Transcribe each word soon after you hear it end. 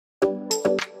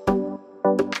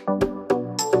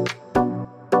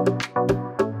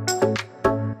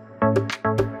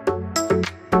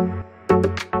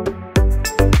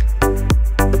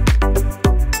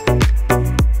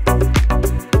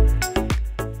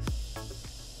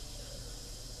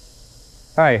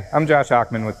Hi, I'm Josh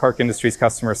Ockman with Park Industries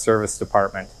Customer Service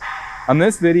Department. On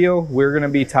this video, we're going to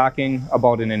be talking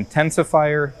about an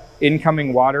intensifier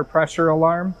incoming water pressure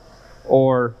alarm,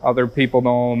 or other people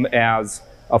know them as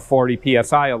a 40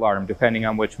 psi alarm, depending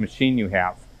on which machine you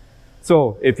have.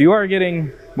 So if you are getting,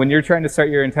 when you're trying to start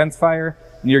your intensifier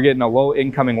and you're getting a low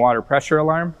incoming water pressure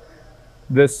alarm,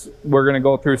 we're going to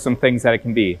go through some things that it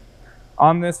can be.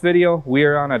 On this video, we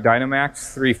are on a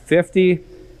Dynamax 350,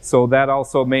 so that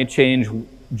also may change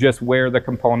just where the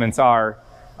components are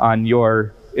on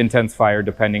your intensifier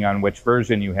depending on which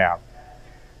version you have.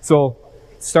 So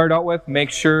start out with, make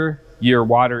sure your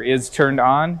water is turned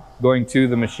on going to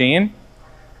the machine.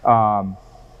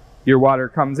 Your water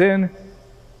comes in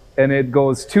and it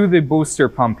goes to the booster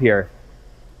pump here.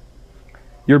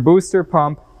 Your booster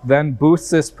pump then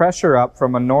boosts this pressure up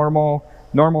from a normal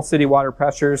city water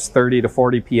pressures 30 to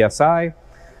 40 psi.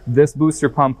 This booster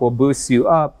pump will boost you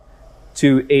up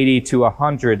to 80 to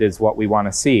 100 is what we want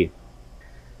to see.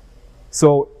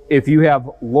 So if you have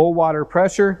low water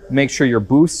pressure, make sure your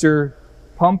booster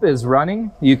pump is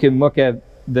running. You can look at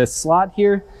this slot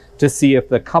here to see if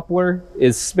the coupler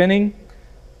is spinning.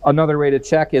 Another way to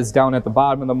check is down at the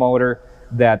bottom of the motor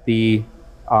that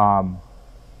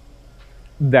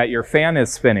that your fan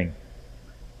is spinning.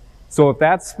 So if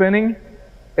that's spinning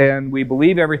and we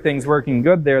believe everything's working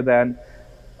good there, then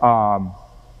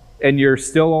and you're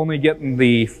still only getting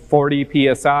the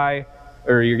 40 psi,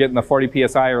 or you're getting the 40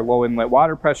 psi or low inlet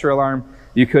water pressure alarm,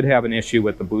 you could have an issue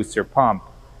with the booster pump.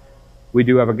 We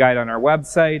do have a guide on our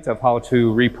website of how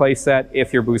to replace that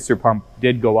if your booster pump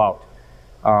did go out.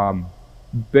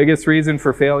 Biggest reason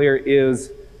for failure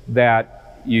is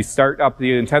that you start up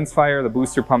the intensifier, the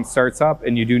booster pump starts up,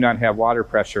 and you do not have water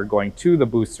pressure going to the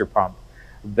booster pump.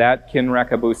 That can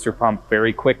wreck a booster pump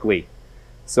very quickly.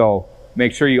 So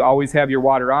make sure you always have your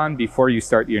water on before you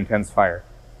start your intensifier.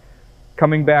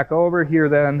 Coming back over here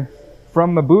then,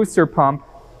 from the booster pump,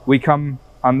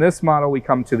 on this model, we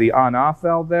come to the on-off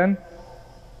valve then,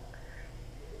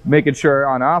 making sure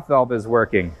our on-off valve is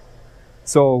working.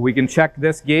 So we can check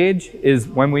this gauge is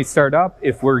when we start up,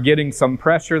 if we're getting some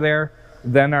pressure there,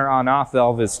 then our on-off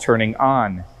valve is turning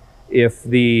on. If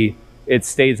it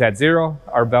stays at 0,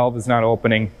 our valve is not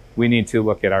opening, we need to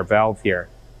look at our valve here.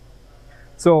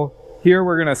 So here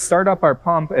we're going to start up our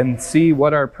pump and see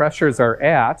what our pressures are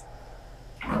at.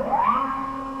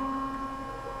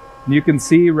 You can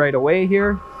see right away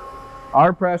here,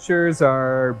 our pressures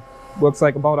are, looks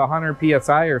like about 100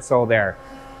 psi or so there.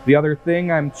 The other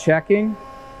thing I'm checking,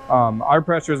 our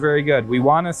pressure is very good. We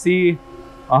want to see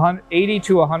 80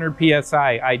 to 100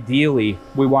 psi, ideally,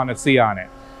 we want to see on it.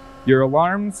 Your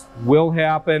alarms will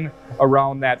happen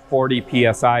around that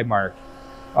 40 psi mark.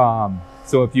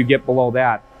 So if you get below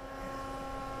that.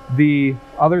 The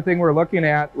other thing we're looking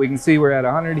at, we can see we're at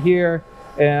 100 here,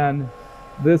 and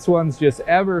this one's just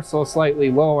ever so slightly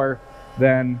lower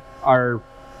than our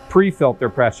pre-filter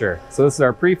pressure. So this is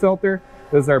our pre-filter,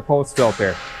 this is our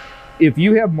post-filter. If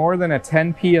you have more than a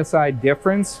 10 psi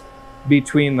difference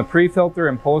between the pre-filter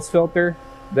and post-filter,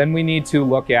 then we need to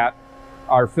look at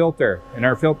our filter, and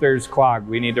our filter is clogged.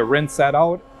 We need to rinse that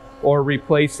out or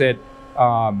replace it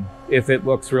if it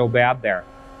looks real bad there.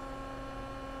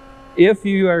 If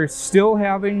you are still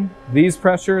having, these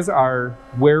pressures are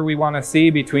where we want to see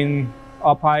between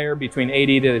up higher, between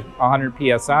 80 to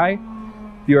 100 psi.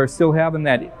 If you are still having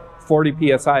that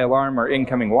 40 psi alarm or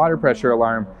incoming water pressure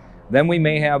alarm, then we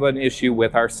may have an issue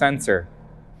with our sensor.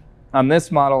 On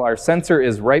this model, our sensor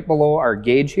is right below our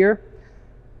gauge here,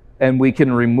 and we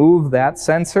can remove that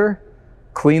sensor,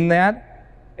 clean that,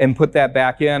 and put that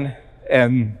back in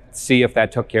and see if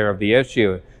that took care of the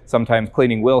issue. Sometimes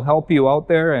cleaning will help you out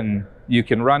there and you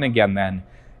can run again then.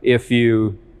 If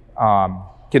you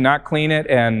cannot clean it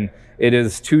and it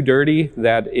is too dirty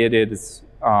that it is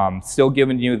still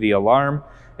giving you the alarm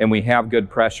and we have good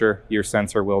pressure, your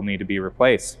sensor will need to be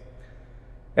replaced.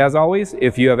 As always,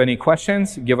 if you have any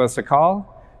questions, give us a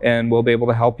call and we'll be able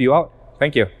to help you out.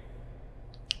 Thank you.